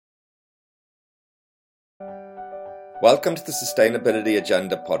Welcome to the Sustainability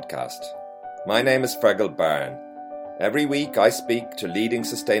Agenda podcast. My name is Fergal Byrne. Every week I speak to leading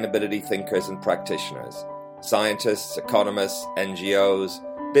sustainability thinkers and practitioners, scientists, economists,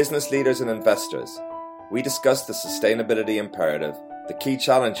 NGOs, business leaders and investors. We discuss the sustainability imperative, the key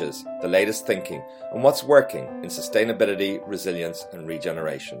challenges, the latest thinking, and what's working in sustainability, resilience and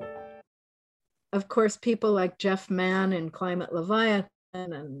regeneration. Of course, people like Jeff Mann and Climate Leviathan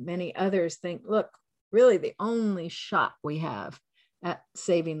and many others think, look, really the only shot we have at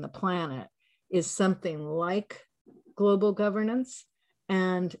saving the planet is something like global governance,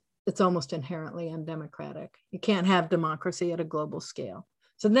 and it's almost inherently undemocratic. You can't have democracy at a global scale.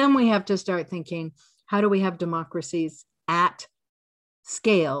 So then we have to start thinking, how do we have democracies at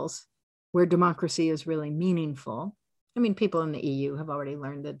scales where democracy is really meaningful? I mean, people in the EU have already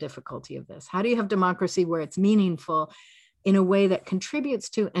learned the difficulty of this. How do you have democracy where it's meaningful in a way that contributes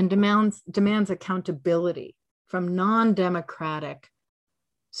to and demands accountability from non-democratic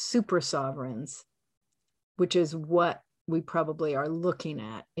super sovereigns, which is what we probably are looking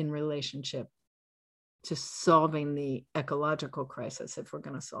at in relationship to solving the ecological crisis if we're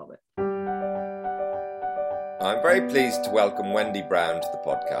going to solve it. I'm very pleased to welcome Wendy Brown to the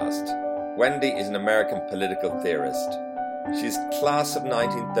podcast. Wendy is an American political theorist. She's class of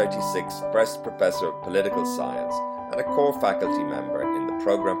 1936 first professor of political science and a core faculty member in the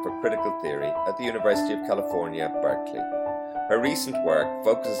Program for Critical Theory at the University of California, Berkeley. Her recent work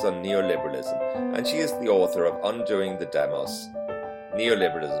focuses on neoliberalism, and she is the author of Undoing the Demos,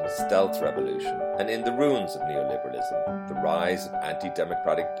 Neoliberalism's Stealth Revolution, and In the Ruins of Neoliberalism, The Rise of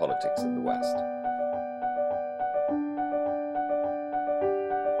AntiDemocratic Politics in the West.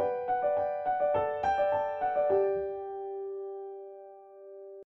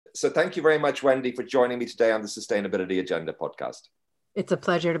 So thank you very much, Wendy, for joining me today on the Sustainability Agenda podcast. It's a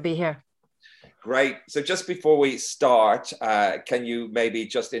pleasure to be here. Great. So just before we start, can you maybe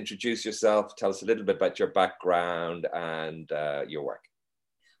just introduce yourself, tell us a little bit about your background and your work?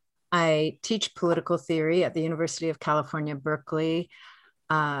 I teach political theory at the University of California, Berkeley.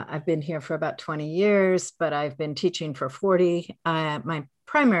 I've been here for about 20 years, but I've been teaching for 40. My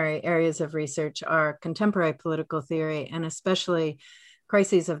primary areas of research are contemporary political theory and especially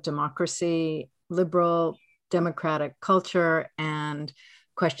crises of democracy, liberal democratic culture, and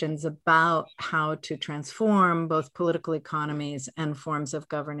questions about how to transform both political economies and forms of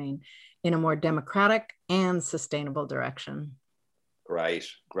governing in a more democratic and sustainable direction. Great.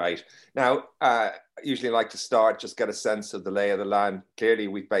 Now, I usually like to start, just get a sense of the lay of the land. Clearly,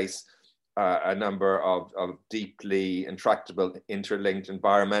 we face a number of deeply intractable, interlinked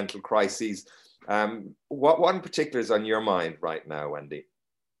environmental crises. What in particular is on your mind right now, Wendy?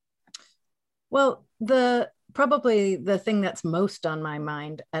 Well, probably the thing that's most on my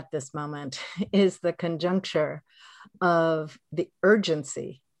mind at this moment is the conjuncture of the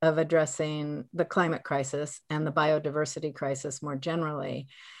urgency of addressing the climate crisis and the biodiversity crisis more generally,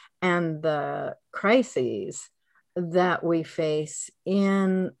 and the crises that we face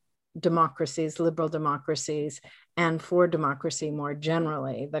in democracies, liberal democracies, and for democracy more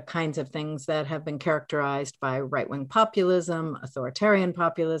generally, the kinds of things that have been characterized by right-wing populism, authoritarian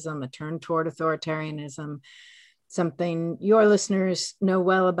populism, a turn toward authoritarianism, something your listeners know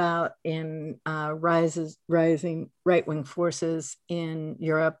well about in rising right-wing forces in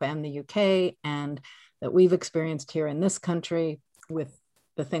Europe and the UK, and that we've experienced here in this country with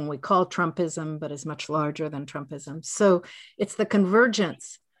the thing we call Trumpism, but is much larger than Trumpism. So it's the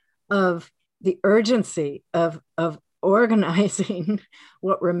convergence of the urgency of organizing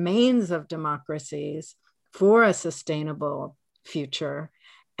what remains of democracies for a sustainable future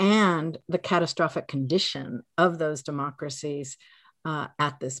and the catastrophic condition of those democracies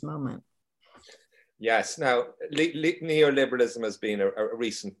at this moment. Yes. Now, neoliberalism has been a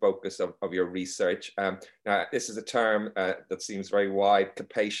recent focus of your research. Now, this is a term that seems very wide,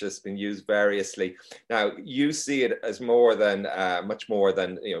 capacious, been used variously. Now, you see it as much more than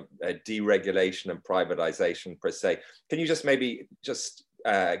deregulation and privatisation per se. Can you just maybe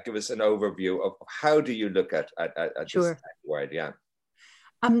give us an overview of how do you look at Sure. this word? Yeah.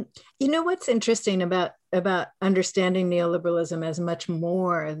 What's interesting about understanding neoliberalism as much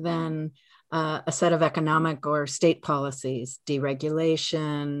more than a set of economic or state policies,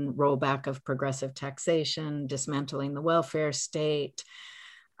 deregulation, rollback of progressive taxation, dismantling the welfare state,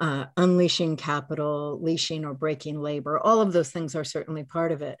 unleashing capital, leashing or breaking labor. All of those things are certainly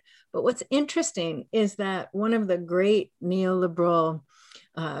part of it. But what's interesting is that one of the great neoliberal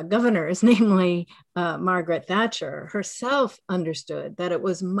governors, namely Margaret Thatcher, herself understood that it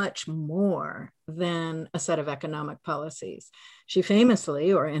was much more than a set of economic policies. She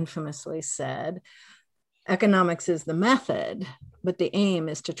famously or infamously said, economics is the method, but the aim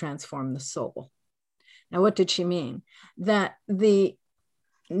is to transform the soul. Now, what did she mean? That the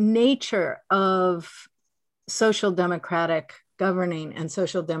nature of social democratic governing and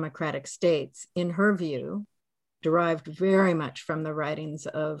social democratic states, in her view, derived very much from the writings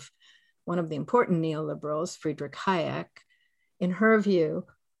of one of the important neoliberals, Friedrich Hayek. In her view,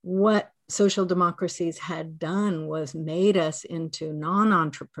 what social democracies had done was made us into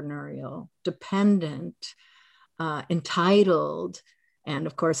non-entrepreneurial, dependent, entitled, and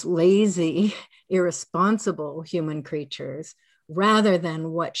of course, lazy, irresponsible human creatures, rather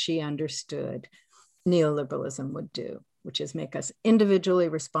than what she understood neoliberalism would do, which is make us individually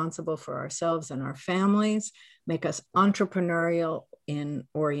responsible for ourselves and our families, make us entrepreneurial in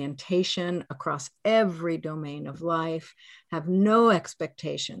orientation across every domain of life, have no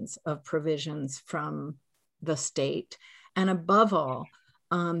expectations of provisions from the state, and above all,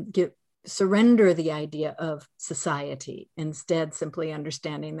 surrender the idea of society, instead simply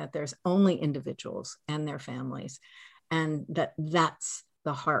understanding that there's only individuals and their families, and that's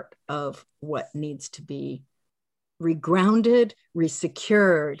the heart of what needs to be regrounded,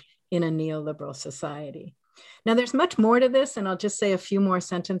 resecured in a neoliberal society. Now, there's much more to this, and I'll just say a few more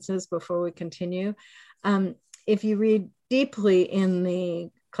sentences before we continue. If you read deeply in the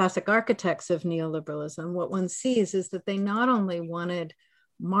classic architects of neoliberalism, what one sees is that they not only wanted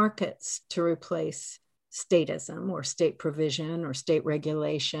markets to replace statism or state provision or state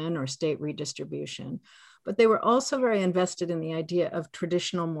regulation or state redistribution, but they were also very invested in the idea of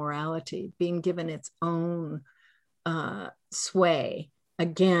traditional morality being given its own sway,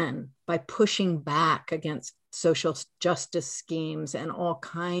 again, by pushing back against social justice schemes and all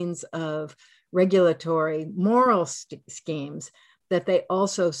kinds of regulatory moral schemes that they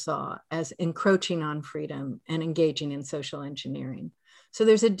also saw as encroaching on freedom and engaging in social engineering. So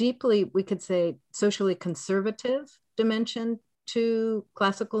there's a deeply, we could say, socially conservative dimension to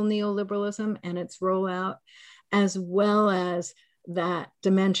classical neoliberalism and its rollout, as well as that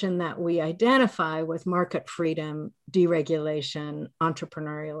dimension that we identify with market freedom, deregulation,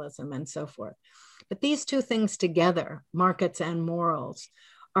 entrepreneurialism, and so forth. But these two things together, markets and morals,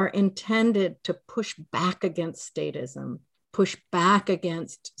 are intended to push back against statism, push back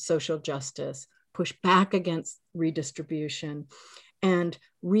against social justice, push back against redistribution, and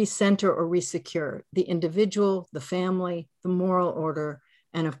recenter or resecure the individual, the family, the moral order,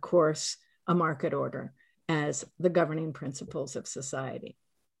 and of course, a market order as the governing principles of society.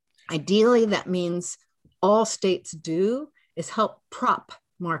 Ideally, that means all states do is help prop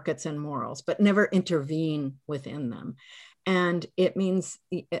markets and morals, but never intervene within them. And it means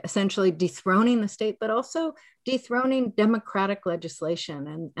essentially dethroning the state, but also dethroning democratic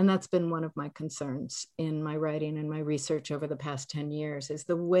legislation. And that's been one of my concerns in my writing and my research over the past 10 years, is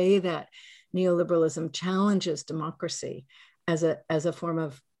the way that neoliberalism challenges democracy as a form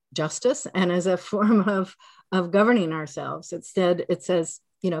of justice and as a form of governing ourselves. Instead, it says,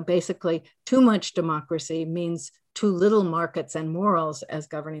 basically too much democracy means too little markets and morals as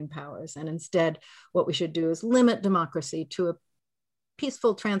governing powers. And instead, what we should do is limit democracy to a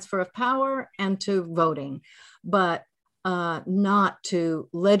peaceful transfer of power and to voting, but not to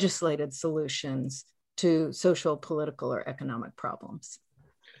legislated solutions to social, political, or economic problems.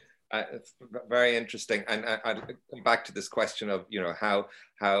 It's very interesting, and I'll come back to this question of how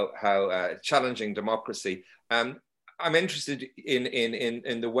challenging democracy. I'm interested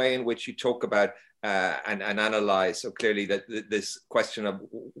in the way in which you talk about and analyze so clearly that this question of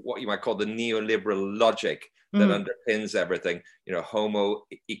what you might call the neoliberal logic that underpins everything. Homo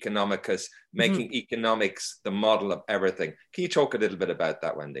economicus, making economics the model of everything. Can you talk a little bit about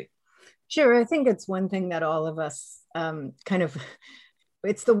that, Wendy? Sure. I think it's one thing that all of us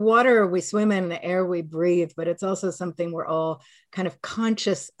it's the water we swim in, the air we breathe, but it's also something we're all kind of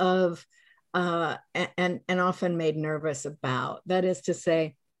conscious of and often made nervous about. That is to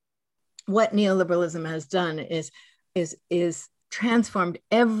say, what neoliberalism has done is transformed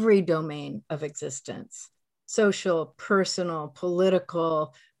every domain of existence, social, personal,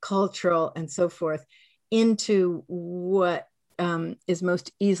 political, cultural, and so forth, into what is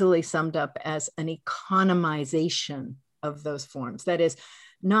most easily summed up as an economization of those forms. That is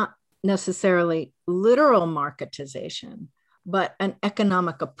not necessarily literal marketization, but an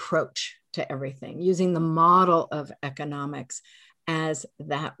economic approach to everything, using the model of economics as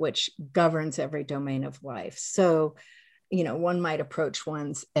that which governs every domain of life. So, one might approach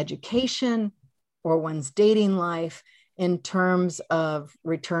one's education or one's dating life in terms of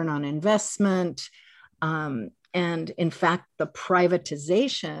return on investment, and in fact, the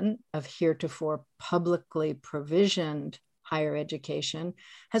privatization of heretofore publicly provisioned higher education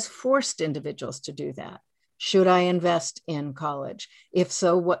has forced individuals to do that. Should I invest in college? If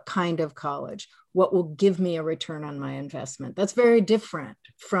so, what kind of college? What will give me a return on my investment? That's very different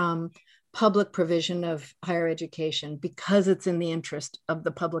from public provision of higher education because it's in the interest of the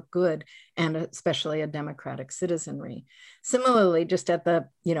public good and especially a democratic citizenry. Similarly, just at the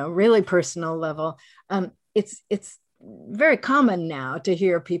really personal level, it's very common now to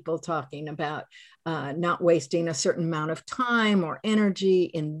hear people talking about not wasting a certain amount of time or energy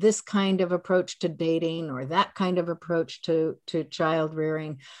in this kind of approach to dating or that kind of approach to child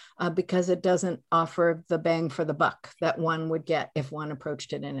rearing because it doesn't offer the bang for the buck that one would get if one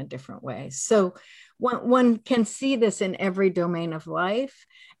approached it in a different way. So one can see this in every domain of life.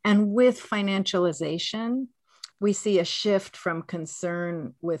 And with financialization, we see a shift from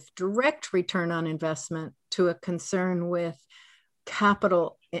concern with direct return on investment to a concern with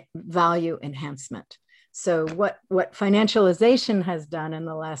capital value enhancement. So what financialization has done in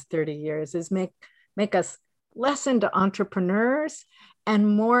the last 30 years is make us less into entrepreneurs and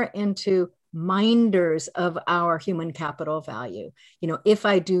more into minders of our human capital value. If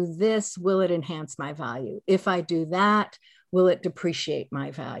I do this, will it enhance my value? If I do that, will it depreciate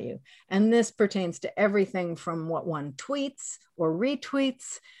my value? And this pertains to everything from what one tweets or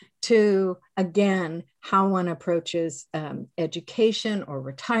retweets to, again, how one approaches education or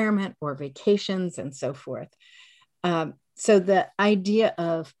retirement or vacations and so forth. So the idea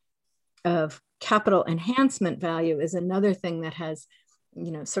of capital enhancement value is another thing that has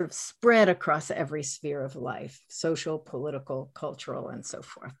sort of spread across every sphere of life, social, political, cultural, and so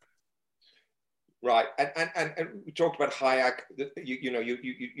forth. Right, and we talked about Hayek.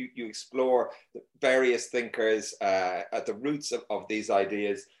 You explore the various thinkers at the roots of these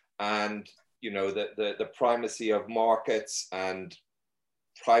ideas, and the primacy of markets and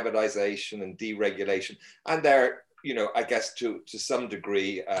privatization and deregulation, and they're I guess to some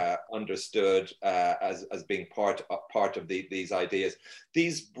degree understood as being part of these ideas.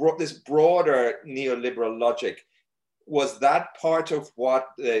 This broader neoliberal logic. Was that part of what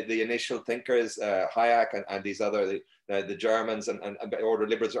the initial thinkers, Hayek and these other, the Germans and order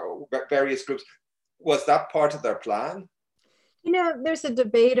liberals or various groups, was that part of their plan? There's a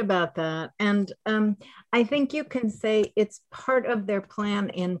debate about that. And I think you can say it's part of their plan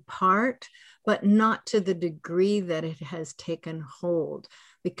in part, but not to the degree that it has taken hold.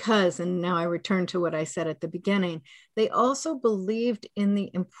 Because, and now I return to what I said at the beginning, they also believed in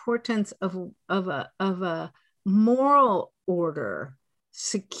the importance of a moral order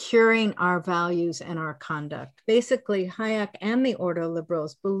securing our values and our conduct. Basically, Hayek and the order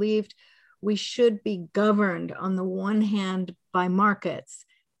liberals believed we should be governed on the one hand by markets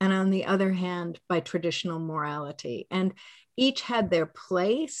and on the other hand by traditional morality. And each had their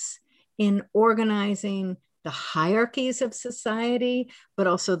place in organizing the hierarchies of society, but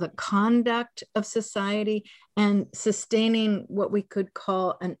also the conduct of society and sustaining what we could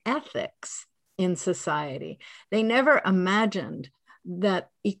call an ethics in society. They never imagined that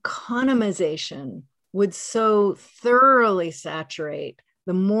economization would so thoroughly saturate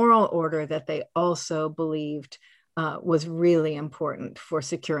the moral order that they also believed was really important for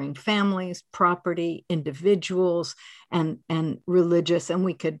securing families, property, individuals, and religious, and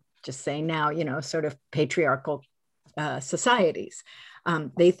we could just say now, sort of patriarchal societies.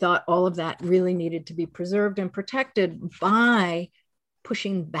 They thought all of that really needed to be preserved and protected by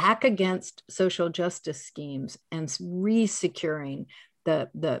pushing back against social justice schemes and re-securing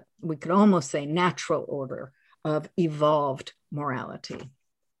the we could almost say natural order of evolved morality.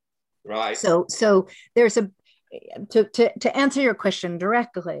 Right. So there's to answer your question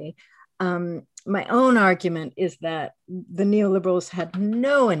directly, my own argument is that the neoliberals had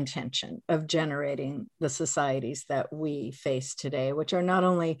no intention of generating the societies that we face today, which are not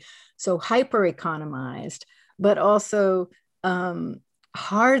only so hyper-economized, but also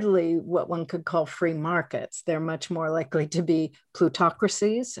hardly what one could call free markets. They're much more likely to be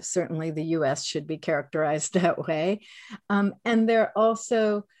plutocracies. Certainly the US should be characterized that way. And they're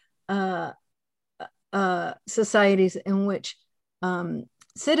also societies in which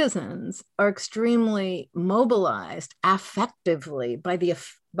citizens are extremely mobilized affectively by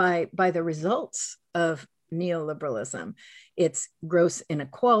the results of neoliberalism. It's gross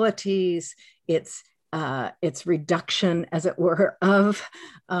inequalities, it's reduction, as it were, of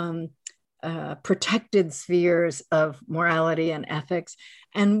protected spheres of morality and ethics.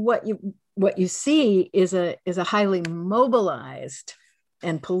 And what you see is a highly mobilized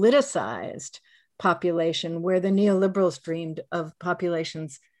and politicized population, where the neoliberals dreamed of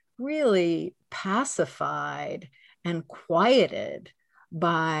populations really pacified and quieted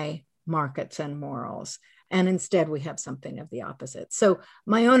by markets and morals. And instead, we have something of the opposite. So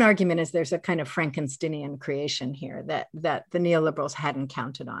my own argument is there's a kind of Frankensteinian creation here that the neoliberals hadn't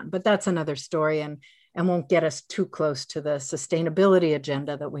counted on. But that's another story and won't get us too close to the sustainability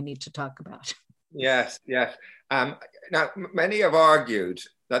agenda that we need to talk about. Yes, yes. Now, many have argued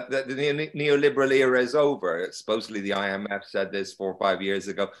that the neoliberal era is over. Supposedly the IMF said this 4 or 5 years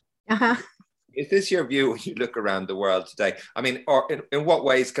ago. Uh-huh. Is this your view when you look around the world today? I mean, or in what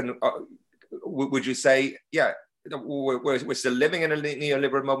ways would you say, yeah, we're still living in a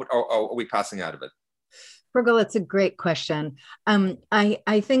neoliberal moment, or are we passing out of it? Fergal, it's a great question.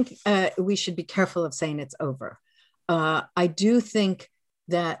 I think we should be careful of saying it's over. I do think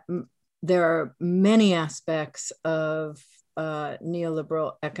that there are many aspects of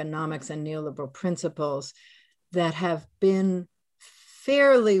neoliberal economics and neoliberal principles that have been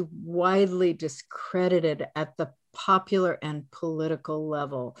fairly widely discredited at the popular and political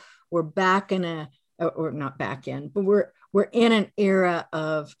level. We're back in or not back in, but we're in an era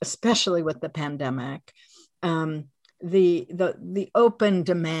of, especially with the pandemic, the open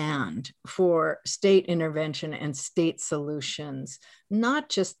demand for state intervention and state solutions, not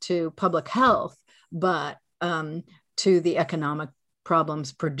just to public health, but to the economic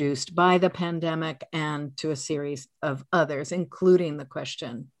problems produced by the pandemic and to a series of others, including the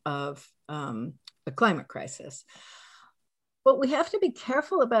question of the climate crisis. But we have to be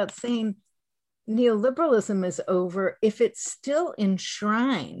careful about saying neoliberalism is over if it's still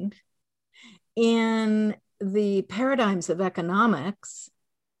enshrined in the paradigms of economics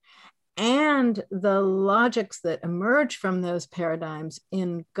and the logics that emerge from those paradigms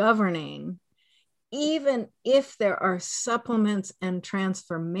in governing, even if there are supplements and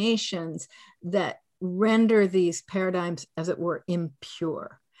transformations that render these paradigms, as it were,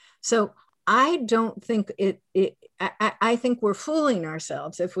 impure. So I don't think I think we're fooling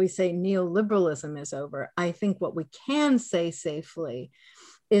ourselves if we say neoliberalism is over. I think what we can say safely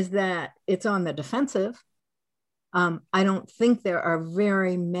is that it's on the defensive. I don't think there are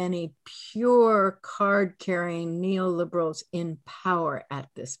very many pure card-carrying neoliberals in power at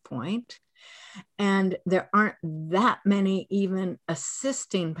this point. And there aren't that many even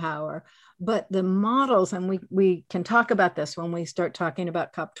assisting power, but the models, and we can talk about this when we start talking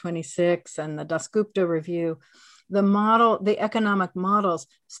about COP26 and the Dasgupta review, the economic models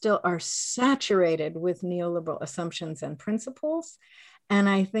still are saturated with neoliberal assumptions and principles. And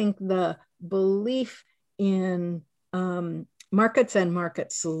I think the belief in markets and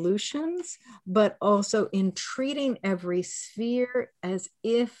market solutions, but also in treating every sphere as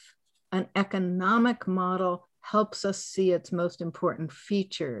if an economic model helps us see its most important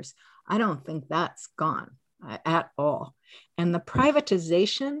features. I don't think that's gone at all. And the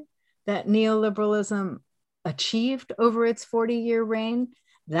privatization that neoliberalism achieved over its 40-year reign,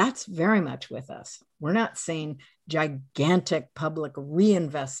 that's very much with us. We're not seeing gigantic public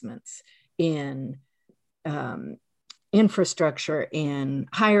reinvestments in infrastructure, in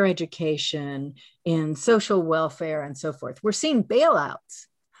higher education, in social welfare, and so forth. We're seeing bailouts,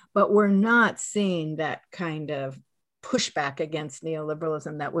 but we're not seeing that kind of pushback against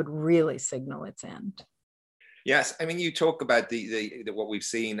neoliberalism that would really signal its end. Yes, I mean, you talk about the what we've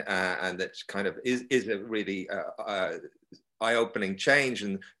seen, and that kind of is a really eye-opening change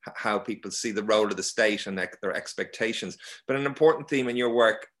in how people see the role of the state and their expectations. But an important theme in your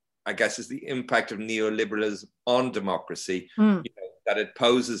work, I guess, is the impact of neoliberalism on democracy. You know, that it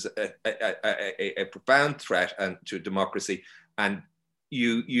poses a profound threat to democracy, and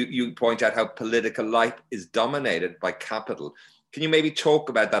you point out how political life is dominated by capital. Can you maybe talk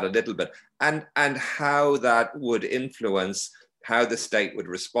about that a little bit, and how that would influence how the state would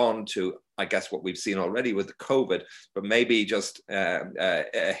respond to, I guess, what we've seen already with the COVID, but maybe just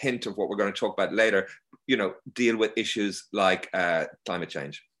a hint of what we're going to talk about later, you know, deal with issues like climate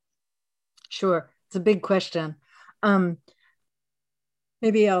change? Sure, it's a big question.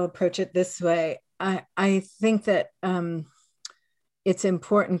 Maybe I'll approach it this way. I think that it's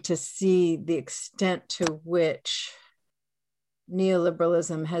important to see the extent to which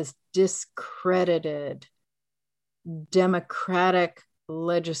neoliberalism has discredited democratic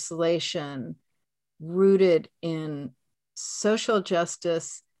legislation rooted in social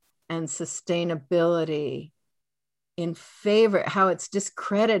justice and sustainability in favor, how it's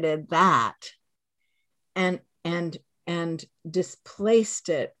discredited that and displaced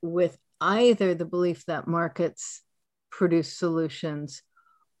it with either the belief that markets produce solutions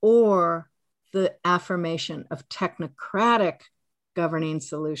or the affirmation of technocratic governing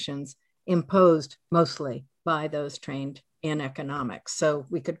solutions imposed mostly by those trained in economics. So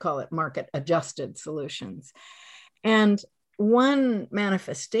we could call it market adjusted solutions. And one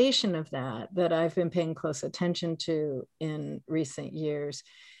manifestation of that I've been paying close attention to in recent years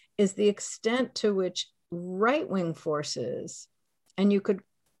is the extent to which right-wing forces, and you could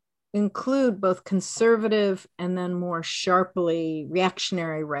include both conservative and then more sharply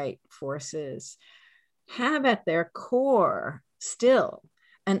reactionary right forces, have at their core still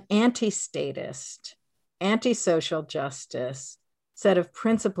an anti-statist, anti-social justice set of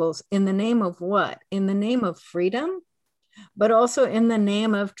principles in the name of what? In the name of freedom, but also in the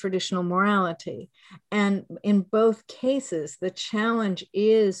name of traditional morality. And in both cases, the challenge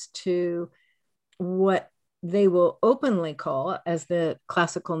is to what they will openly call, as the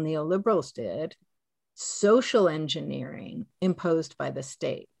classical neoliberals did, social engineering imposed by the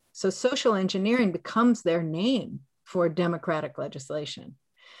state. So social engineering becomes their name for democratic legislation.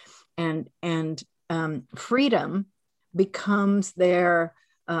 And freedom becomes their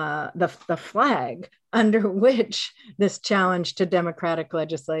the flag under which this challenge to democratic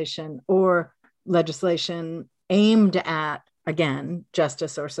legislation or legislation aimed at, again,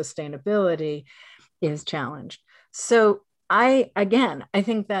 justice or sustainability is challenged. So I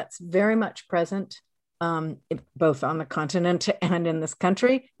think that's very much present, both on the continent and in this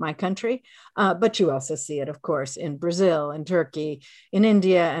country, my country, but you also see it, of course, in Brazil, in Turkey, in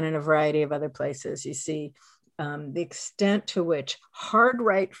India, and in a variety of other places. You see the extent to which hard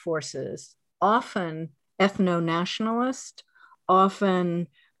right forces, often ethno-nationalist, often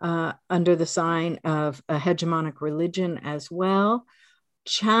under the sign of a hegemonic religion as well,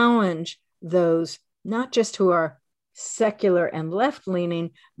 challenge those not just who are secular and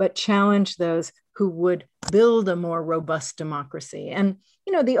left-leaning, but challenge those who would build a more robust democracy. And,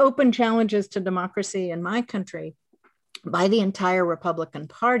 the open challenges to democracy in my country by the entire Republican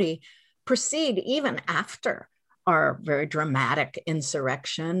Party proceed even after our very dramatic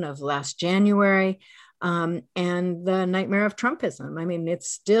insurrection of last January and the nightmare of Trumpism. I mean, it's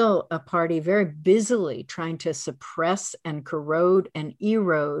still a party very busily trying to suppress and corrode and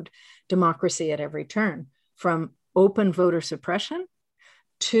erode democracy at every turn, from open voter suppression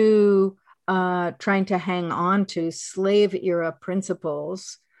to trying to hang on to slave era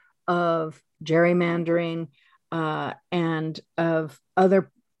principles of gerrymandering and of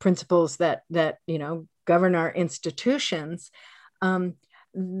other principles that govern our institutions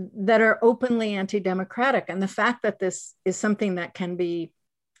that are openly anti-democratic. And the fact that this is something that can be,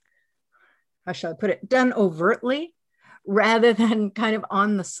 how shall I put it, done overtly rather than kind of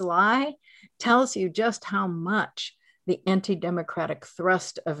on the sly, tells you just how much the anti-democratic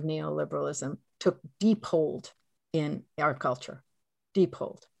thrust of neoliberalism took deep hold in our culture. Deep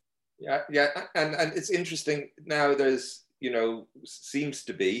hold. Yeah, and it's interesting now. There's, seems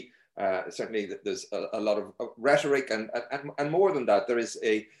to be certainly that there's a lot of rhetoric, and more than that,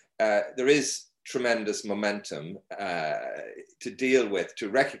 there is tremendous momentum to deal with, to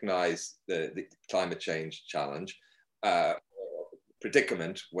recognize the climate change challenge,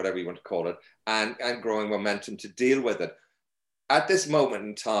 predicament, whatever you want to call it, and growing momentum to deal with it. At this moment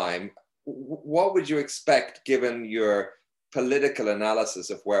in time, what would you expect, given your political analysis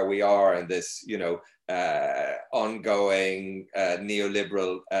of where we are in this, ongoing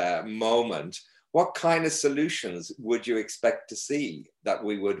neoliberal moment? What kind of solutions would you expect to see that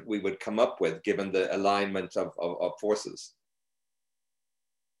we would come up with, given the alignment of forces?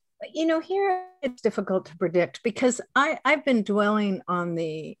 Here it's difficult to predict, because I've been dwelling on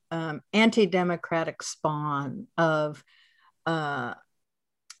the anti-democratic spawn of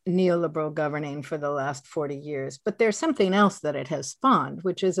neoliberal governing for the last 40 years. But there's something else that it has spawned,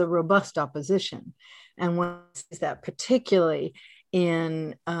 which is a robust opposition. And one sees that particularly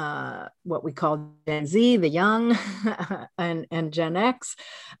in what we call Gen Z, the young, and Gen X,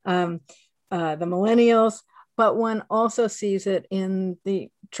 the millennials. But one also sees it in the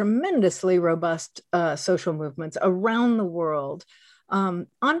tremendously robust social movements around the world on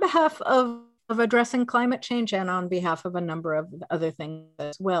behalf of addressing climate change and on behalf of a number of other things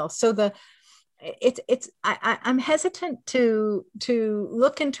as well. So I'm hesitant to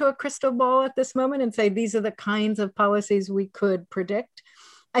look into a crystal ball at this moment and say these are the kinds of policies we could predict.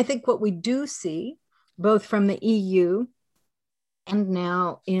 I think what we do see, both from the EU and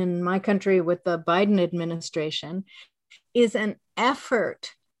now in my country with the Biden administration, is an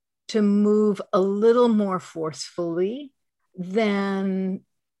effort to move a little more forcefully than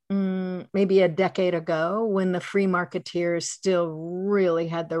maybe a decade ago, when the free marketeers still really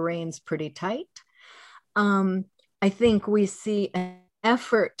had the reins pretty tight. I think we see an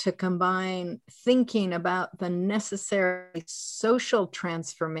effort to combine thinking about the necessary social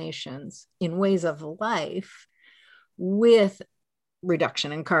transformations in ways of life with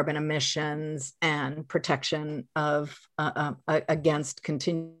reduction in carbon emissions and protection of against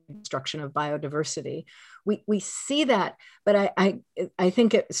continued destruction of biodiversity. We see that, but I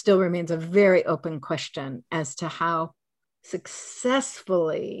think it still remains a very open question as to how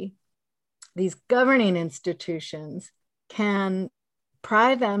successfully these governing institutions can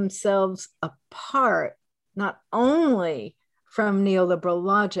pry themselves apart, not only from neoliberal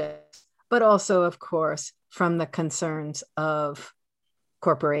logic, but also, of course, from the concerns of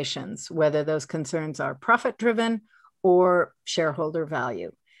corporations, whether those concerns are profit-driven or shareholder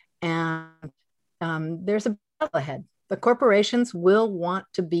value. And there's a battle ahead. The corporations will want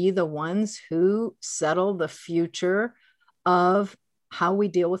to be the ones who settle the future of how we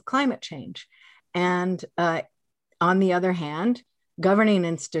deal with climate change. And on the other hand, governing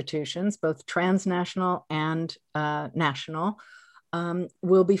institutions, both transnational and national,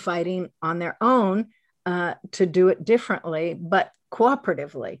 will be fighting on their own to do it differently, but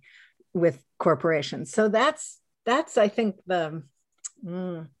cooperatively with corporations. So that's I think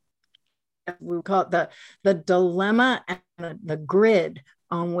we call it the dilemma and the grid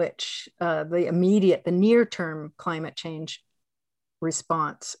on which the near-term climate change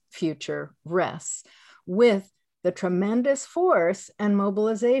response future rests, with the tremendous force and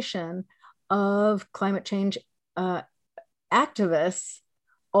mobilization of climate change activists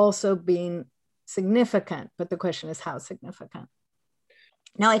also being significant. But the question is, how significant?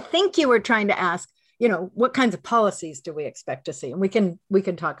 Now, I think you were trying to ask, what kinds of policies do we expect to see? And we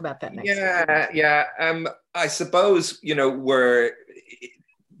can talk about that next. Yeah. I suppose,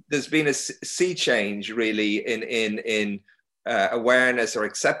 there's been a sea change really in awareness or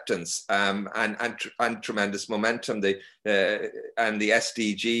acceptance and tremendous momentum. And the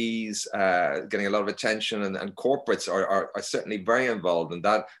SDGs getting a lot of attention, and corporates are certainly very involved in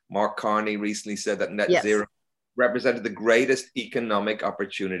that. Mark Carney recently said that net zero represented the greatest economic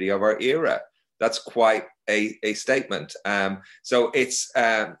opportunity of our era. That's quite a statement. So it's,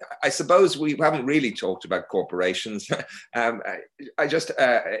 I suppose we haven't really talked about corporations. I just,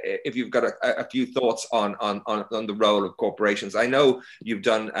 if you've got a few thoughts on the role of corporations. I know you've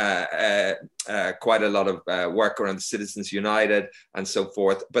done quite a lot of work around Citizens United and so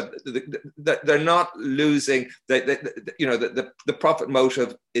forth, but they're not losing, the profit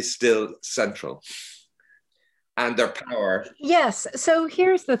motive is still central. And their power. Yes. So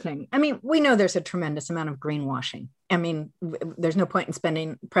here's the thing. I mean, we know there's a tremendous amount of greenwashing. I mean, there's no point in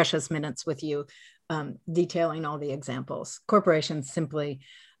spending precious minutes with you detailing all the examples. Corporations simply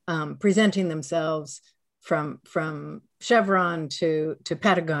presenting themselves from Chevron to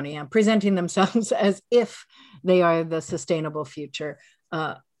Patagonia, presenting themselves as if they are the sustainable future.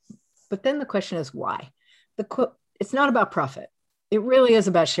 But then the question is why? It's not about profit. It really is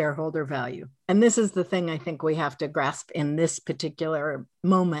about shareholder value. And this is the thing I think we have to grasp in this particular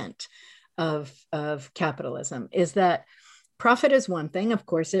moment of capitalism, is that profit is one thing. Of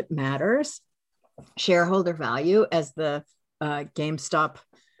course, it matters. Shareholder value, as the GameStop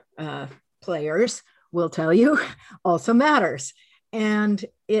players will tell you, also matters. And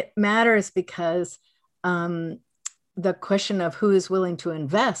it matters because the question of who is willing to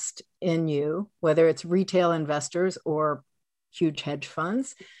invest in you, whether it's retail investors or huge hedge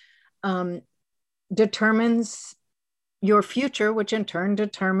funds, determines your future, which in turn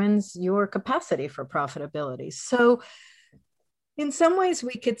determines your capacity for profitability. So in some ways,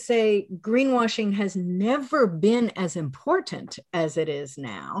 we could say greenwashing has never been as important as it is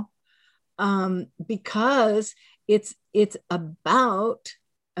now, because it's about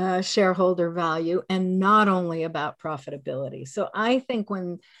shareholder value and not only about profitability. So I think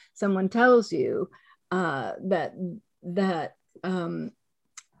when someone tells you that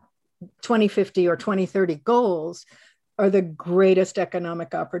 2050 or 2030 goals are the greatest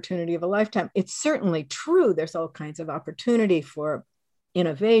economic opportunity of a lifetime, it's certainly true. There's all kinds of opportunity for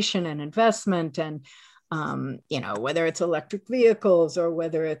innovation and investment, and whether it's electric vehicles or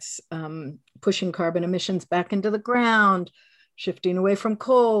whether it's pushing carbon emissions back into the ground, shifting away from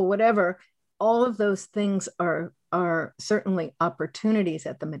coal, whatever. All of those things are certainly opportunities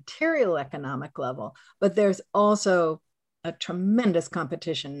at the material economic level, but there's also a tremendous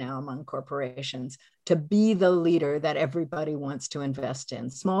competition now among corporations to be the leader that everybody wants to invest in,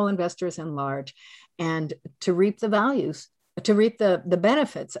 small investors and large, and to reap the values, to reap the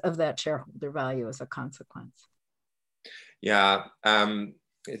benefits of that shareholder value as a consequence. Yeah,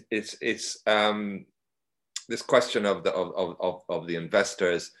 it's this question of the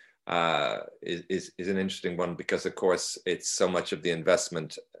investors is an interesting one, because of course it's so much of the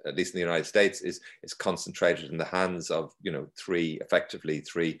investment, at least in the United States, is concentrated in the hands of three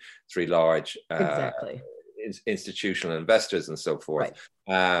large institutional investors and so forth.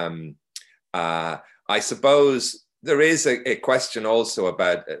 Right. I suppose there is a question also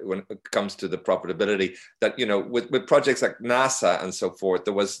about when it comes to the profitability that, you know, with projects like NASA and so forth,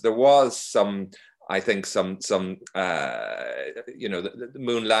 there was some, I think some you know, the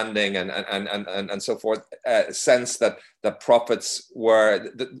moon landing and so forth, sense that the profits were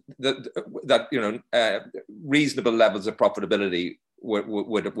that you know, reasonable levels of profitability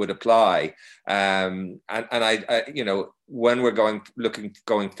would apply, and I you know, when we're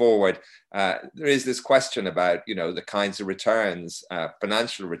going forward, there is this question about, you know, the kinds of returns,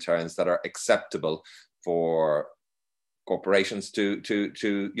 financial returns that are acceptable for corporations to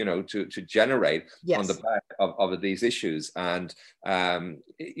you know, to generate. Yes. On the back of these issues. And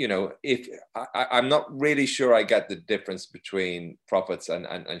you know, if I'm not really sure I get the difference between profits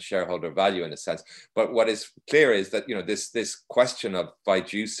and shareholder value in a sense, but what is clear is that, you know, this question of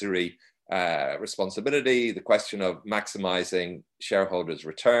fiduciary responsibility, the question of maximizing shareholders'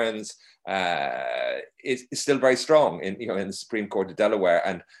 returns, is still very strong in, you know, in the Supreme Court of Delaware.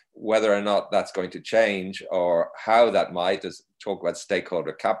 And whether or not that's going to change or how that might, is talk about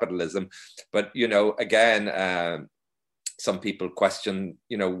stakeholder capitalism. But, you know, again, some people question,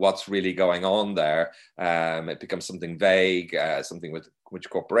 you know, what's really going on there. It becomes something vague, something with which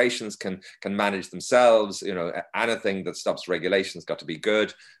corporations can manage themselves. You know, anything that stops regulation has got to be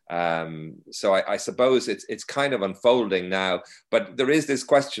good. So I suppose it's kind of unfolding now. But there is this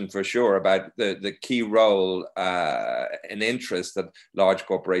question for sure about the key role and interest that large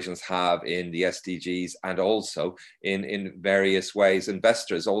corporations have in the SDGs, and also in various ways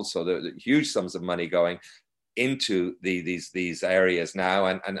investors also, the huge sums of money going into these areas now,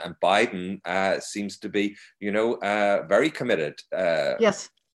 and Biden seems to be, you know, very committed. Yes,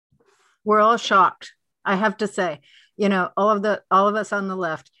 we're all shocked, I have to say. You know, all of us on the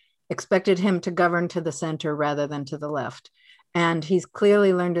left expected him to govern to the center rather than to the left, and he's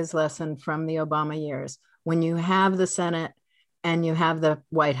clearly learned his lesson from the Obama years. When you have the Senate and you have the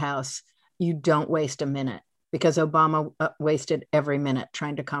White House, you don't waste a minute, because Obama wasted every minute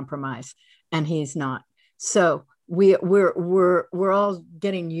trying to compromise, and he's not. So we're all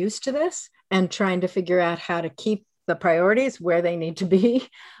getting used to this and trying to figure out how to keep the priorities where they need to be.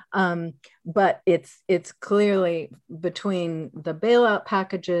 But it's clearly between the bailout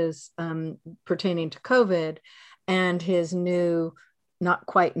packages pertaining to COVID and his new, not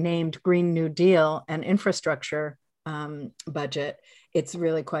quite named Green New Deal and infrastructure budget, it's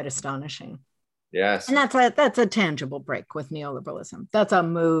really quite astonishing. Yes. And that's a tangible break with neoliberalism. That's a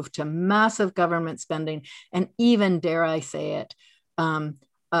move to massive government spending, and even, dare I say it,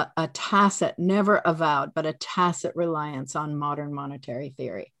 a tacit, never avowed, but a tacit reliance on modern monetary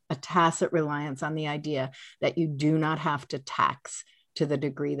theory, a tacit reliance on the idea that you do not have to tax to the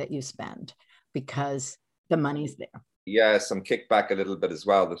degree that you spend because the money's there. Yeah, some kickback a little bit as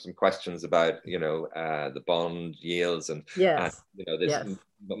well. There's some questions about, you know, the bond yields and, yes. And you know, this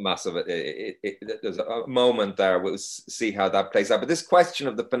massive, there's a moment there, we'll see how that plays out. But this question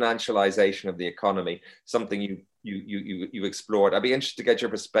of the financialization of the economy, something you explored. I'd be interested to get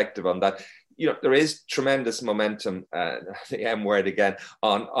your perspective on that. You know, there is tremendous momentum, the M word again,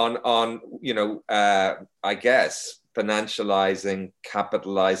 on you know, I guess, financializing,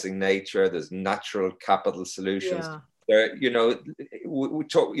 capitalizing nature. There's natural capital solutions. Yeah. There, you know, we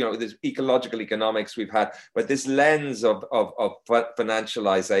talk, you know, there's ecological economics we've had, but this lens of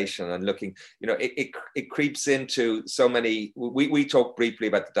financialization and looking, you know, it creeps into so many. We talked briefly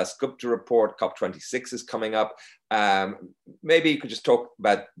about the Dasgupta report. COP26 is coming up. Maybe you could just talk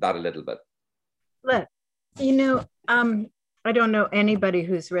about that a little bit. Look, you know, I don't know anybody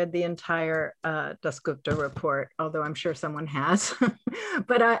who's read the entire Dasgupta report, although I'm sure someone has.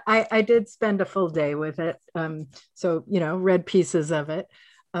 But I did spend a full day with it. So, you know, read pieces of it.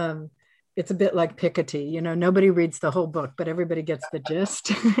 It's a bit like Piketty, you know, nobody reads the whole book, but everybody gets the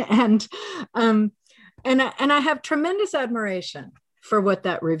gist. and I have tremendous admiration for what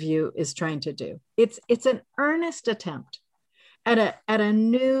that review is trying to do. It's an earnest attempt at a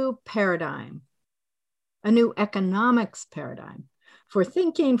new paradigm, a new economics paradigm for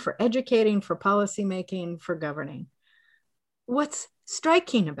thinking, for educating, for policymaking, for governing. What's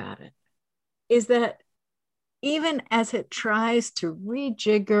striking about it is that even as it tries to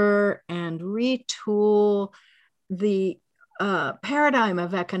rejigger and retool the paradigm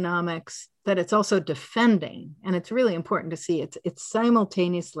of economics that it's also defending, and it's really important to see it's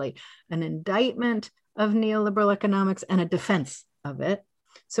simultaneously an indictment of neoliberal economics and a defense of it.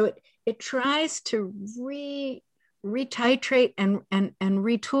 So it tries to retitrate and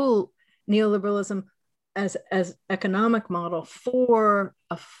retool neoliberalism as economic model for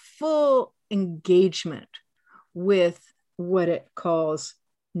a full engagement with what it calls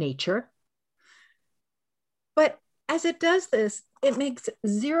nature. But as it does this, it makes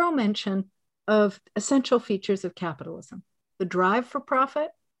zero mention of essential features of capitalism: the drive for profit,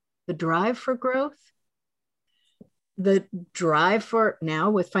 the drive for growth, the drive for, now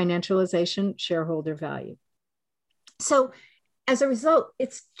with financialization, shareholder value. So as a result,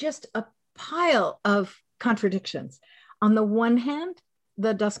 it's just a pile of contradictions. On the one hand,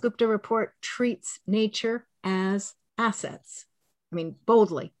 the Dasgupta report treats nature as assets. I mean,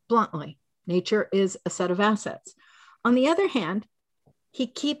 boldly, bluntly, nature is a set of assets. On the other hand, he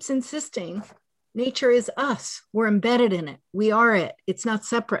keeps insisting nature is us. We're embedded in it. We are it. It's not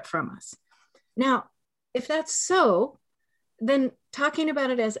separate from us. Now, if that's so, then talking about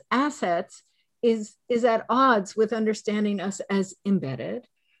it as assets is at odds with understanding us as embedded,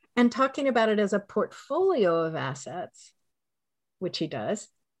 and talking about it as a portfolio of assets, which he does,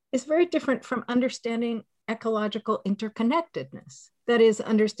 is very different from understanding ecological interconnectedness. That is,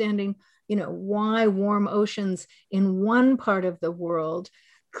 understanding, why warm oceans in one part of the world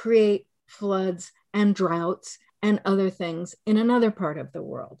create floods and droughts and other things in another part of the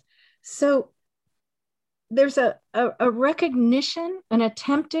world. So there's a recognition, an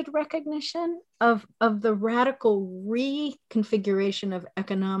attempted recognition of the radical reconfiguration of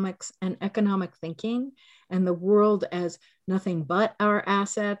economics and economic thinking, and the world as nothing but our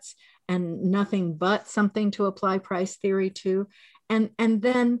assets and nothing but something to apply price theory to, and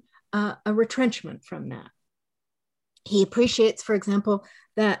then a retrenchment from that. He appreciates, for example,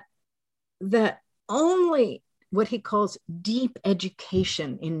 that only what he calls deep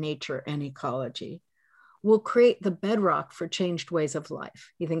education in nature and ecology will create the bedrock for changed ways of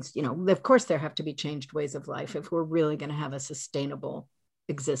life. He thinks, of course there have to be changed ways of life if we're really going to have a sustainable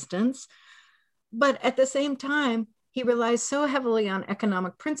existence. But at the same time, he relies so heavily on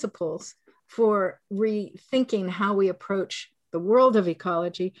economic principles for rethinking how we approach the world of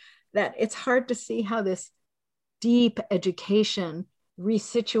ecology that it's hard to see how this deep education,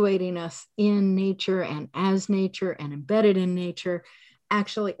 resituating us in nature and as nature and embedded in nature,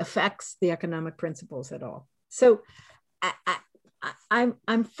 actually affects the economic principles at all. So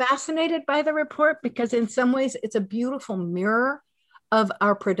I'm fascinated by the report because in some ways it's a beautiful mirror of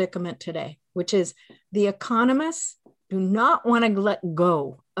our predicament today, which is the economists do not want to let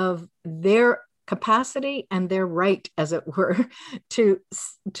go of their capacity and their right, as it were, to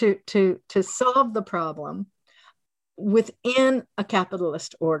solve the problem within a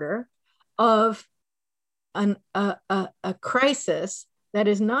capitalist order of a crisis that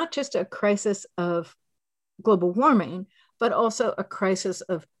is not just a crisis of global warming, but also a crisis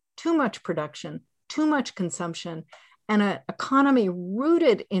of too much production, too much consumption, and an economy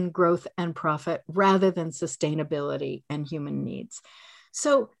rooted in growth and profit rather than sustainability and human needs.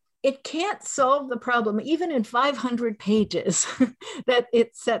 So it can't solve the problem, even in 500 pages that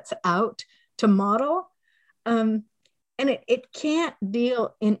it sets out to model. And it can't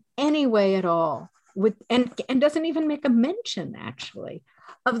deal in any way at all with, and doesn't even make a mention, actually,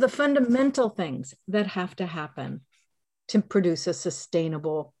 of the fundamental things that have to happen to produce a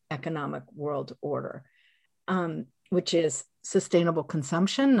sustainable economic world order, which is sustainable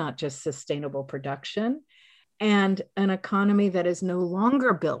consumption, not just sustainable production, and an economy that is no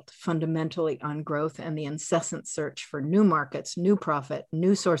longer built fundamentally on growth and the incessant search for new markets, new profit,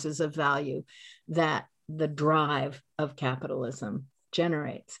 new sources of value that the drive of capitalism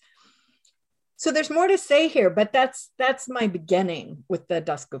generates. So there's more to say here, but that's my beginning with the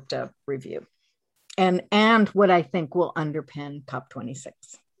Dasgupta review and what I think will underpin COP26.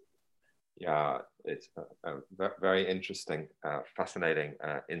 Yeah, it's very interesting, fascinating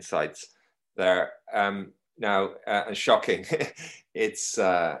insights there. Now, and shocking. It's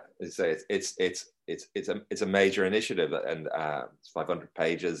a major initiative, and it's 500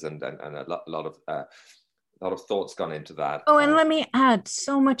 pages, and a lot of thoughts gone into that. Oh, and let me add,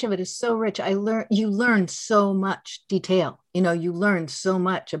 so much of it is so rich. You learned so much detail. You learned so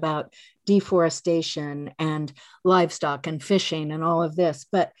much about deforestation and livestock and fishing and all of this.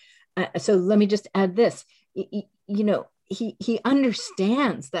 But so let me just add this. He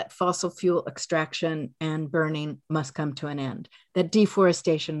understands that fossil fuel extraction and burning must come to an end, that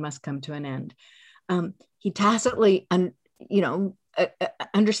deforestation must come to an end. He tacitly,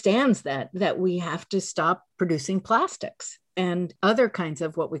 understands that we have to stop producing plastics and other kinds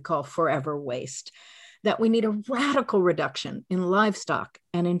of what we call forever waste, that we need a radical reduction in livestock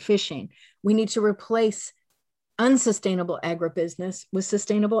and in fishing. We need to replace unsustainable agribusiness with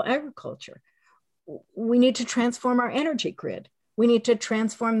sustainable agriculture. We need to transform our energy grid. We need to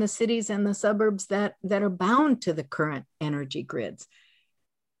transform the cities and the suburbs that are bound to the current energy grids.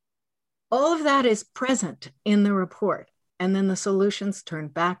 All of that is present in the report. And then the solutions turn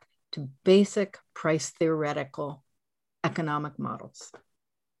back to basic price theoretical economic models.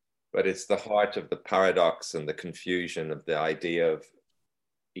 But it's the heart of the paradox and the confusion of the idea of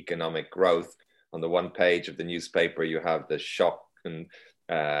economic growth. On the one page of the newspaper, you have the shock and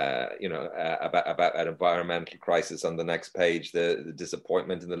about an environmental crisis. On the next page, the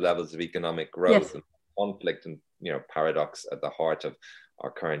disappointment in the levels of economic growth, yes, and conflict and paradox at the heart of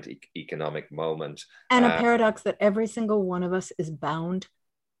our current economic moment. And a paradox that every single one of us is bound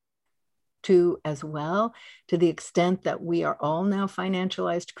to as well, to the extent that we are all now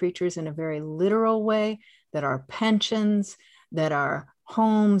financialized creatures in a very literal way, that our pensions, that our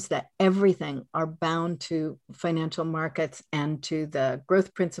homes, that everything are bound to financial markets and to the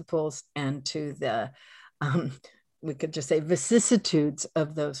growth principles and to the, we could just say, vicissitudes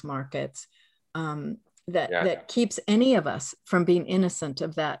of those markets, that keeps any of us from being innocent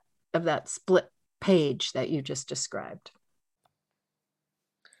of that split page that you just described.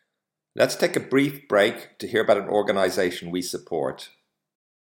 Let's take a brief break to hear about an organization we support.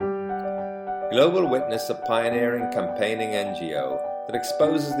 Global Witness, a pioneering campaigning NGO that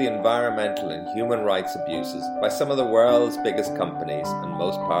exposes the environmental and human rights abuses by some of the world's biggest companies and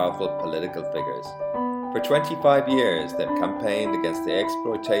most powerful political figures. For 25 years, they've campaigned against the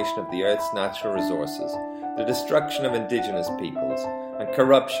exploitation of the Earth's natural resources, the destruction of indigenous peoples, and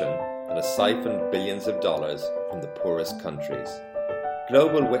corruption that has siphoned billions of dollars from the poorest countries.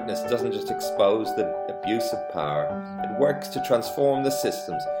 Global Witness doesn't just expose the abuse of power, it works to transform the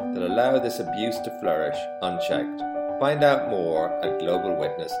systems that allow this abuse to flourish unchecked. Find out more at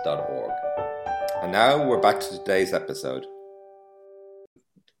globalwitness.org. And now we're back to today's episode.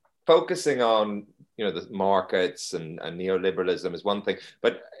 Focusing on the markets and neoliberalism is one thing,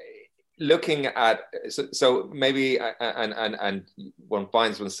 but looking at so maybe and one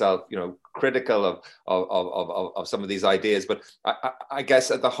finds oneself critical of some of these ideas, but I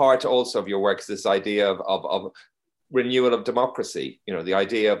guess at the heart also of your work is this idea of renewal of democracy. The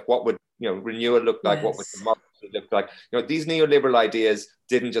idea of what would renewal look like, yes, what would democracy look like. These neoliberal ideas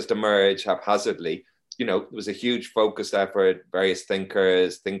didn't just emerge haphazardly. There was a huge focused effort, various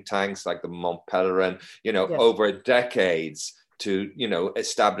thinkers, think tanks like the Mont Pelerin, yes, over decades to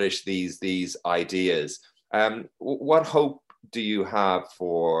establish these ideas. What hope do you have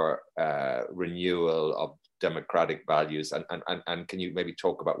for renewal of democratic values, and can you maybe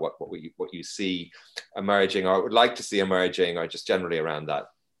talk about what you see emerging or would like to see emerging, or just generally around that,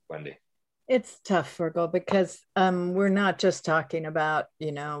 Wendy? It's tough, Virgil, because we're not just talking about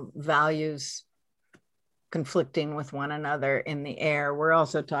values conflicting with one another in the air. We're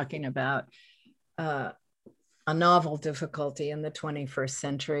also talking about a novel difficulty in the 21st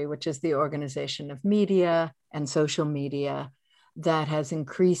century, which is the organization of media and social media that has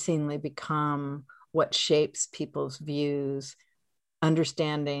increasingly become what shapes people's views,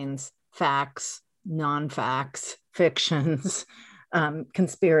 understandings, facts, non-facts, fictions,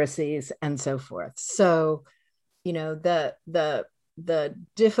 conspiracies, and so forth. So, the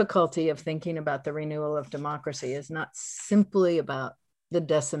difficulty of thinking about the renewal of democracy is not simply about the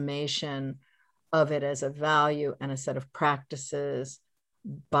decimation of it as a value and a set of practices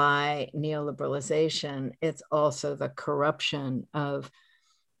by neoliberalization. It's also the corruption of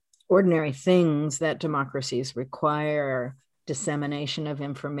ordinary things that democracies require: dissemination of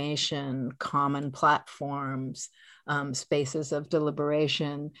information, common platforms, spaces of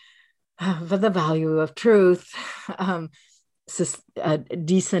deliberation, for the value of truth,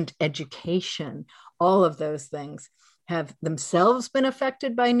 decent education. All of those things have themselves been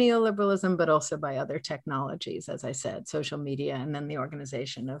affected by neoliberalism, but also by other technologies, as I said, social media, and then the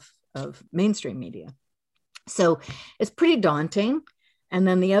organization of mainstream media. So it's pretty daunting. And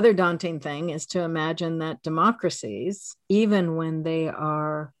then the other daunting thing is to imagine that democracies, even when they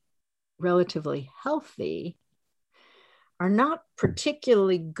are relatively healthy, are not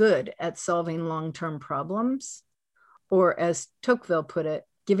particularly good at solving long-term problems, or as Tocqueville put it,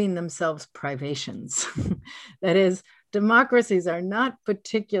 giving themselves privations. That is, democracies are not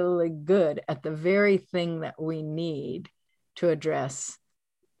particularly good at the very thing that we need to address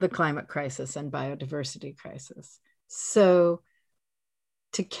the climate crisis and biodiversity crisis. So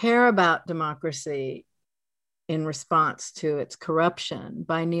to care about democracy in response to its corruption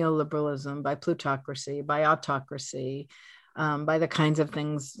by neoliberalism, by plutocracy, by autocracy, by the kinds of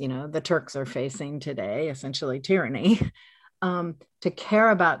things, the Turks are facing today, essentially tyranny, to care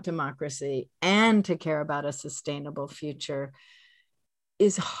about democracy and to care about a sustainable future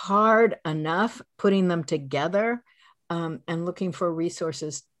is hard enough. Putting them together and looking for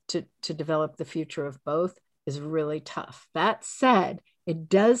resources to develop the future of both is really tough. That said, it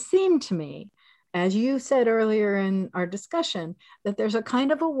does seem to me, as you said earlier in our discussion, that there's a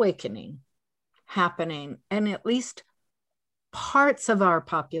kind of awakening happening in at least parts of our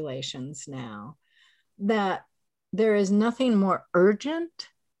populations now, that there is nothing more urgent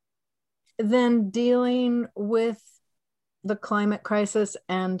than dealing with the climate crisis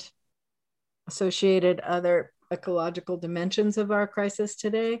and associated other ecological dimensions of our crisis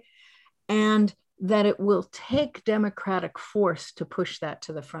today, and that it will take democratic force to push that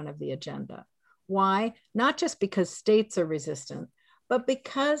to the front of the agenda. Why? Not just because states are resistant, but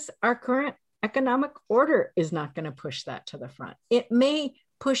because our current economic order is not going to push that to the front. It may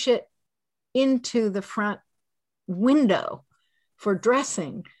push it into the front window for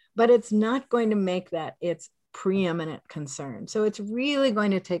dressing, but it's not going to make that its preeminent concern. So it's really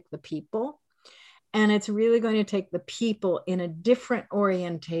going to take the people, and it's really going to take the people in a different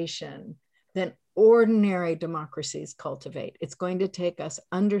orientation than ordinary democracies cultivate. It's going to take us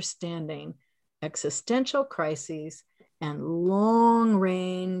understanding existential crises and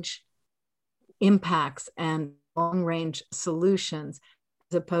long-range impacts and long-range solutions,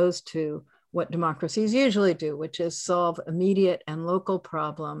 as opposed to what democracies usually do, which is solve immediate and local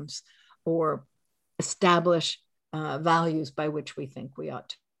problems or establish values by which we think we ought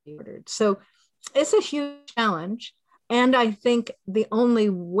to be ordered. So it's a huge challenge. And I think the only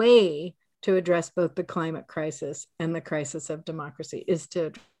way to address both the climate crisis and the crisis of democracy is to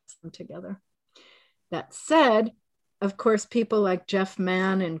address them together. That said, of course, people like Jeff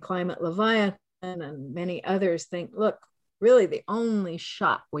Mann and Climate Leviathan and many others think, look, really the only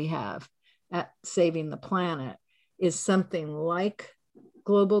shot we have at saving the planet is something like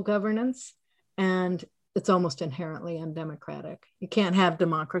global governance, and it's almost inherently undemocratic. You can't have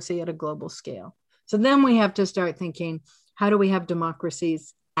democracy at a global scale. So then we have to start thinking, how do we have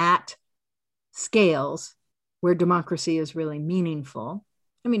democracies at scales where democracy is really meaningful?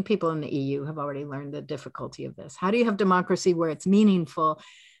 I mean, people in the EU have already learned the difficulty of this. How do you have democracy where it's meaningful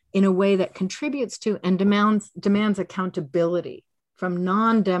in a way that contributes to and demands accountability from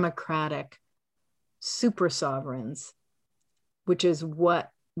non-democratic super sovereigns, which is what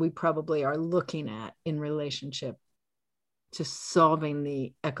we probably are looking at in relationship to solving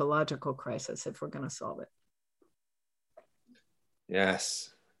the ecological crisis, if we're going to solve it.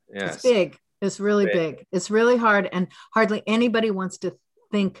 Yes. It's big. It's really big. It's really hard, and hardly anybody wants to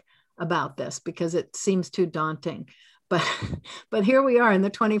think about this because it seems too daunting. But here we are in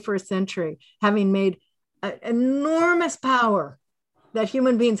the 21st century, having made an enormous power that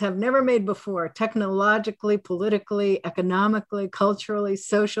human beings have never made before, technologically, politically, economically, culturally,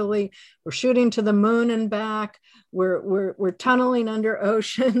 socially. We're shooting to the moon and back. We're tunneling under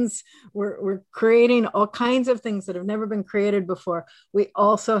oceans. We're creating all kinds of things that have never been created before. We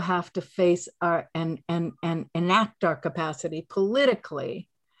also have to face and enact our capacity politically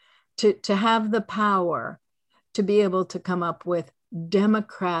to have the power to be able to come up with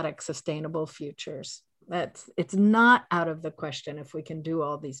democratic, sustainable futures. It's not out of the question if we can do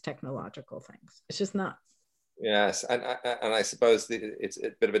all these technological things. It's just not. Yes, and I suppose it's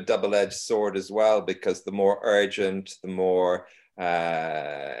a bit of a double-edged sword as well, because the more urgent, the more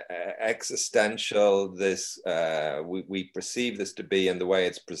existential this we perceive this to be, and the way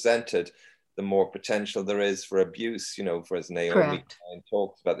it's presented, the more potential there is for abuse. You know, for as Naomi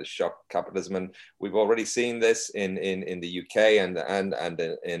talks about the shock capitalism, and we've already seen this in the UK and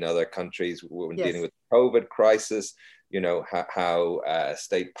in other countries when dealing with the COVID crisis. You know, how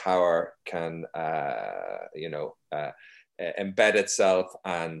state power can embed itself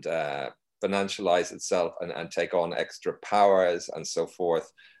and financialize itself and take on extra powers and so forth.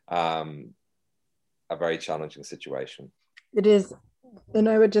 A very challenging situation. It is. And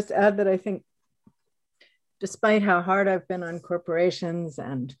I would just add that I think, despite how hard I've been on corporations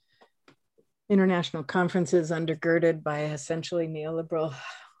and international conferences undergirded by essentially neoliberal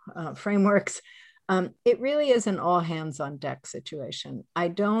frameworks, it really is an all hands on deck situation. I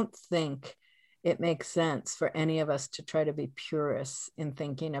don't think it makes sense for any of us to try to be purists in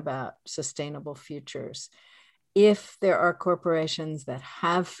thinking about sustainable futures. If there are corporations that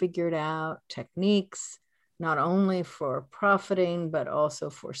have figured out techniques, not only for profiting, but also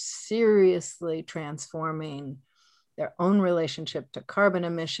for seriously transforming their own relationship to carbon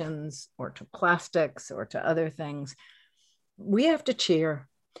emissions or to plastics or to other things, we have to cheer.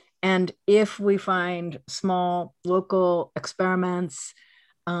 And if we find small local experiments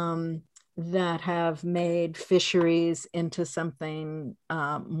that have made fisheries into something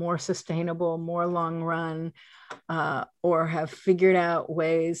more sustainable, more long run, or have figured out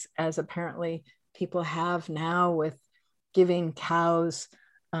ways, as apparently people have now, with giving cows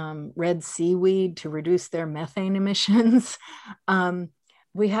red seaweed to reduce their methane emissions,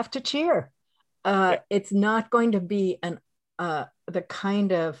 we have to cheer. It's not going to be the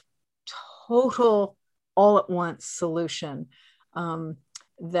kind of total all-at-once solution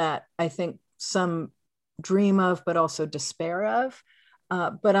that I think some dream of, but also despair of.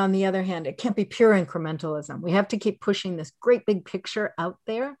 But on the other hand, it can't be pure incrementalism. We have to keep pushing this great big picture out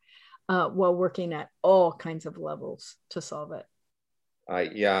there while working at all kinds of levels to solve it.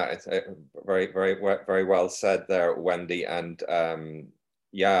 It's very well said there, Wendy. And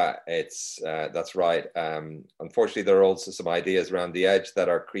it's that's right. Unfortunately, there are also some ideas around the edge that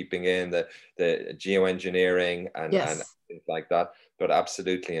are creeping in, the geoengineering and things like that. But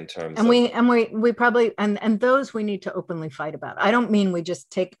absolutely, in terms of we probably and those we need to openly fight about. I don't mean we just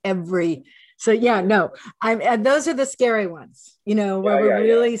take every. So those are the scary ones, where we're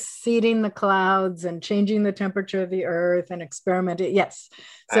really seeding the clouds and changing the temperature of the earth and experimenting. Yes.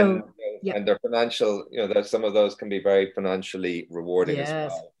 So and they're financial, some of those can be very financially rewarding as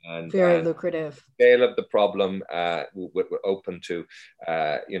well. And very lucrative. Scale of the problem, we're open to,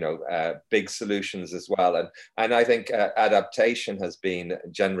 big solutions as well. And I think adaptation has been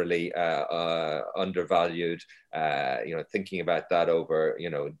generally undervalued, thinking about that over,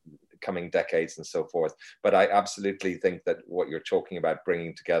 coming decades and so forth. But I absolutely think that what you're talking about,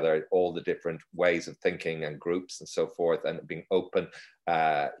 bringing together all the different ways of thinking and groups and so forth, and being open,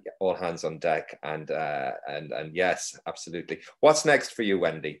 all hands on deck, and yes, absolutely. What's next for you,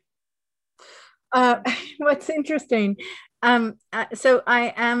 Wendy? What's interesting. So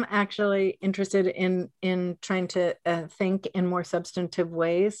I am actually interested in trying to think in more substantive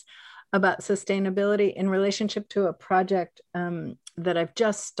ways about sustainability in relationship to a project that I've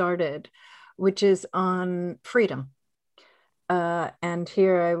just started, which is on freedom. And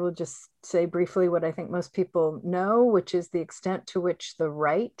here I will just say briefly what I think most people know, which is the extent to which the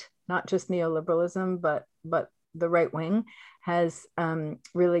right, not just neoliberalism, but the right wing, has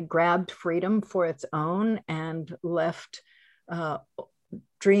really grabbed freedom for its own and left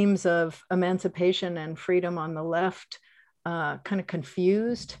dreams of emancipation and freedom on the left kind of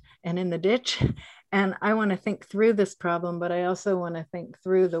confused and in the ditch. And I want to think through this problem, but I also want to think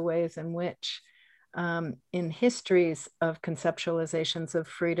through the ways in which in histories of conceptualizations of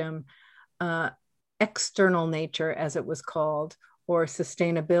freedom, external nature, as it was called, or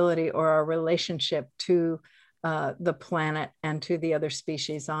sustainability, or our relationship to the planet and to the other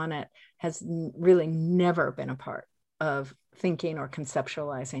species on it, has really never been a part of thinking or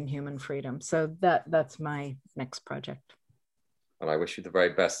conceptualizing human freedom. So that's my next project. And I wish you the very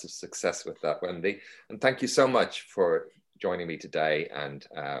best of success with that, Wendy. And thank you so much for joining me today, and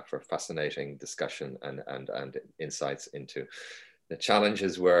for fascinating discussion and insights into the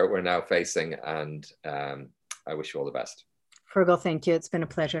challenges we're now facing. And I wish you all the best. Fergal, thank you. It's been a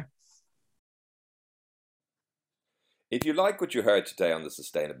pleasure. If you like what you heard today on the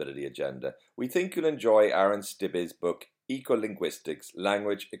Sustainability Agenda, we think you'll enjoy Aaron Stibbe's book, Ecolinguistics,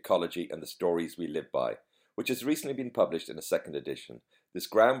 Language, Ecology and the Stories We Live By, which has recently been published in a second edition. This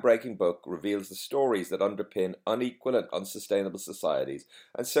groundbreaking book reveals the stories that underpin unequal and unsustainable societies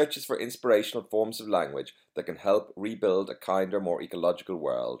and searches for inspirational forms of language that can help rebuild a kinder, more ecological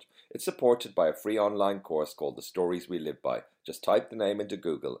world. It's supported by a free online course called The Stories We Live By. Just type the name into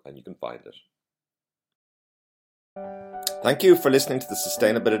Google and you can find it. Thank you for listening to the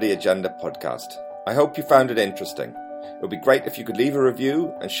Sustainability Agenda podcast. I hope you found it interesting. It would be great if you could leave a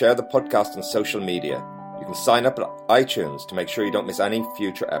review and share the podcast on social media. You can sign up at iTunes to make sure you don't miss any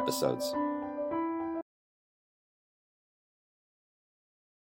future episodes.